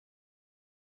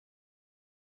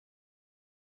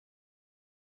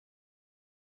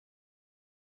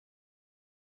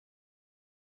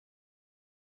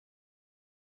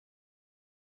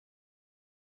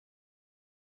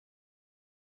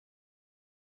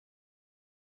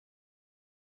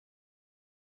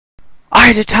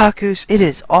Alright, otakus, it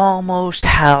is almost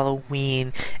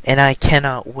Halloween, and I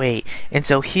cannot wait. And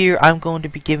so here I'm going to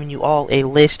be giving you all a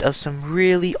list of some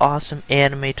really awesome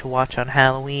anime to watch on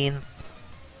Halloween.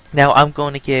 Now I'm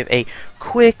going to give a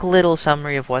quick little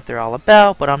summary of what they're all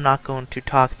about, but I'm not going to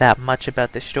talk that much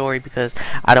about the story because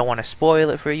I don't want to spoil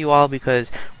it for you all, because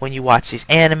when you watch these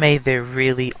anime, they're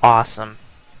really awesome.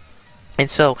 And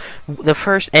so, the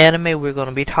first anime we're going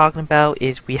to be talking about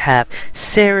is we have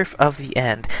Seraph of the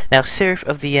End. Now, Seraph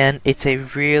of the End, it's a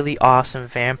really awesome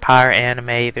vampire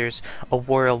anime. There's a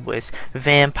world with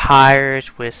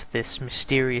vampires, with this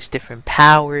mysterious different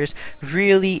powers.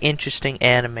 Really interesting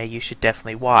anime you should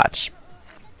definitely watch.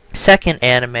 Second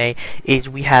anime is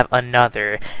we have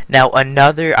Another. Now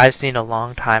Another I've seen a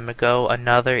long time ago.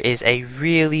 Another is a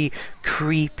really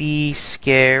creepy,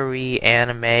 scary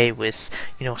anime with,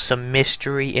 some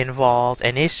mystery involved,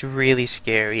 and it's really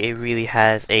scary. It really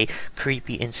has a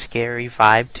creepy and scary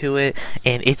vibe to it,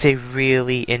 and it's a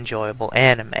really enjoyable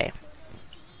anime.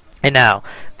 And now,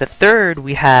 the third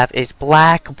we have is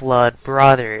Black Blood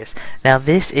Brothers. Now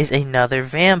this is another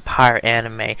vampire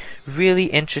anime. Really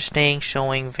interesting,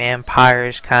 showing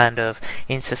vampires kind of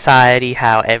in society,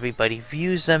 how everybody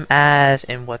views them as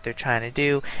and what they're trying to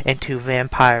do, and two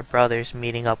vampire brothers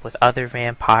meeting up with other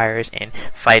vampires and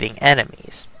fighting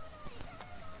enemies.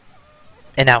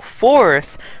 And now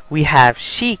fourth, we have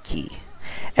Shiki.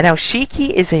 And now Shiki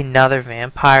is another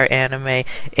vampire anime,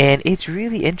 and it's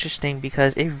really interesting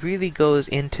because it really goes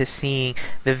into seeing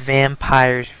the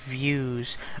vampires'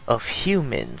 views of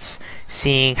humans,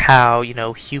 seeing how,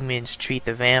 humans treat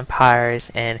the vampires,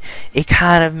 and it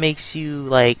kind of makes you,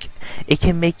 it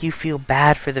can make you feel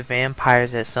bad for the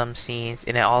vampires at some scenes,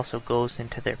 and it also goes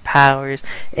into their powers,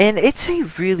 and it's a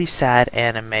really sad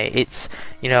anime. It's,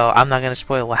 I'm not going to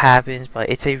spoil what happens, but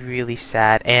it's a really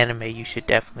sad anime you should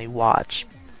definitely watch.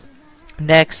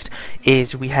 Next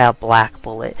is we have Black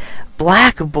Bullet.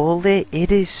 Black Bullet, it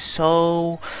is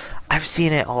so... I've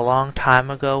seen it a long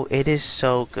time ago. It is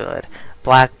so good.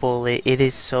 Black Bullet, it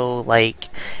is so,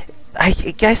 I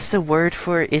guess the word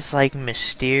for it is,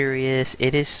 mysterious.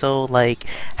 It is so,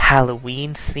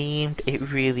 Halloween themed. It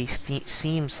really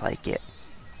seems like it.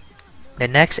 The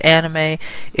next anime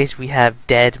is we have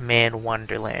Dead Man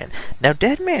Wonderland. Now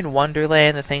Dead Man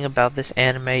Wonderland, the thing about this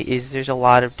anime is there's a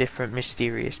lot of different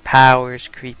mysterious powers,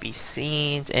 creepy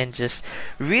scenes, and just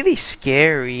really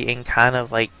scary and kind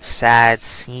of sad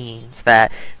scenes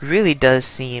that really does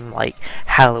seem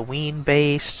Halloween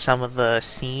based. Some of the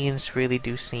scenes really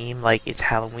do seem like it's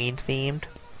Halloween themed.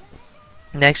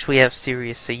 Next we have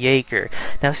Sirius the Jaeger.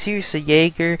 Now Sirius the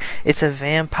Jaeger, it's a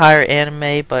vampire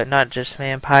anime, but not just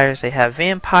vampires. They have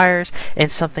vampires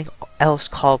and something else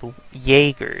called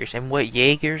Jaegers. And what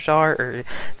Jaegers are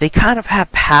they kind of have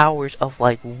powers of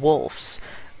wolves.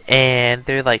 And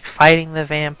they're fighting the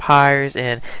vampires,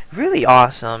 and really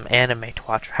awesome anime to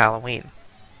watch for Halloween.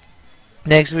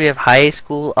 Next we have High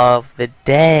School of the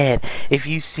Dead. If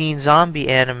you've seen zombie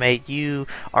anime, you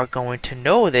are going to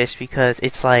know this because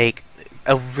it's a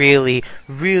really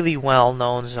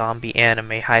well-known zombie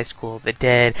anime, High School of the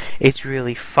Dead. It's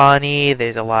really funny,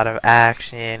 there's a lot of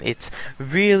action, it's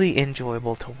really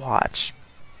enjoyable to watch.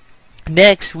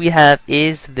 Next we have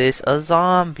Is This a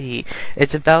Zombie?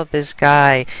 It's about this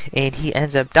guy, and he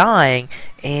ends up dying,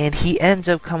 and he ends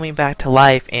up coming back to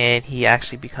life, and he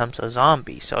actually becomes a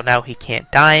zombie. So now he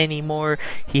can't die anymore.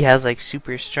 He has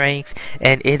super strength,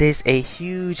 and it is a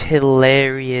huge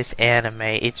hilarious anime.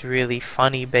 It's really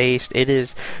funny based. It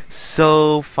is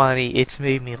so funny. It's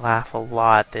made me laugh a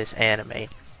lot, this anime.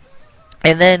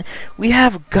 And then we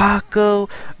have Gakko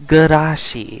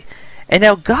Gurashi. And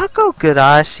now Gakko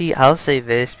Gurashi, I'll say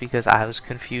this because I was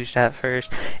confused at first.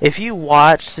 If you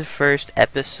watch the first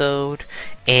episode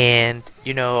and,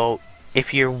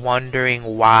 if you're wondering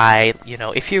why,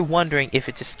 if you're wondering if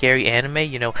it's a scary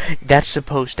anime, that's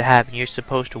supposed to happen. You're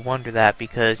supposed to wonder that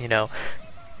because,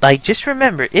 just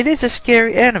remember, it is a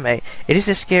scary anime. It is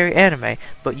a scary anime,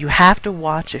 but you have to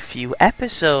watch a few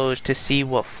episodes to see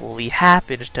what fully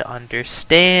happens, to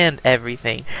understand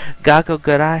everything. Gakko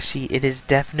Gurashi, it is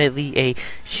definitely a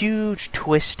huge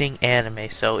twisting anime,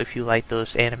 so if you like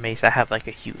those animes that have a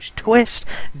huge twist,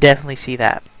 definitely see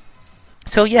that.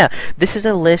 So yeah, this is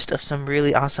a list of some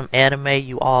really awesome anime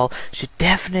you all should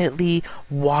definitely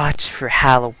watch for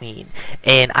Halloween.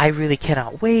 And I really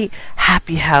cannot wait.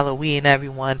 Happy Halloween,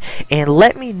 everyone. And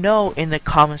let me know in the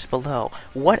comments below,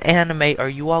 what anime are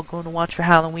you all going to watch for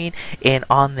Halloween? And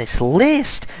on this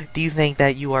list, do you think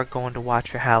that you are going to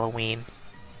watch for Halloween?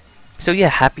 So yeah,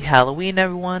 happy Halloween,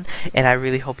 everyone. And I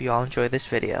really hope you all enjoy this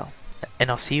video.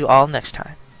 And I'll see you all next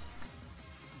time.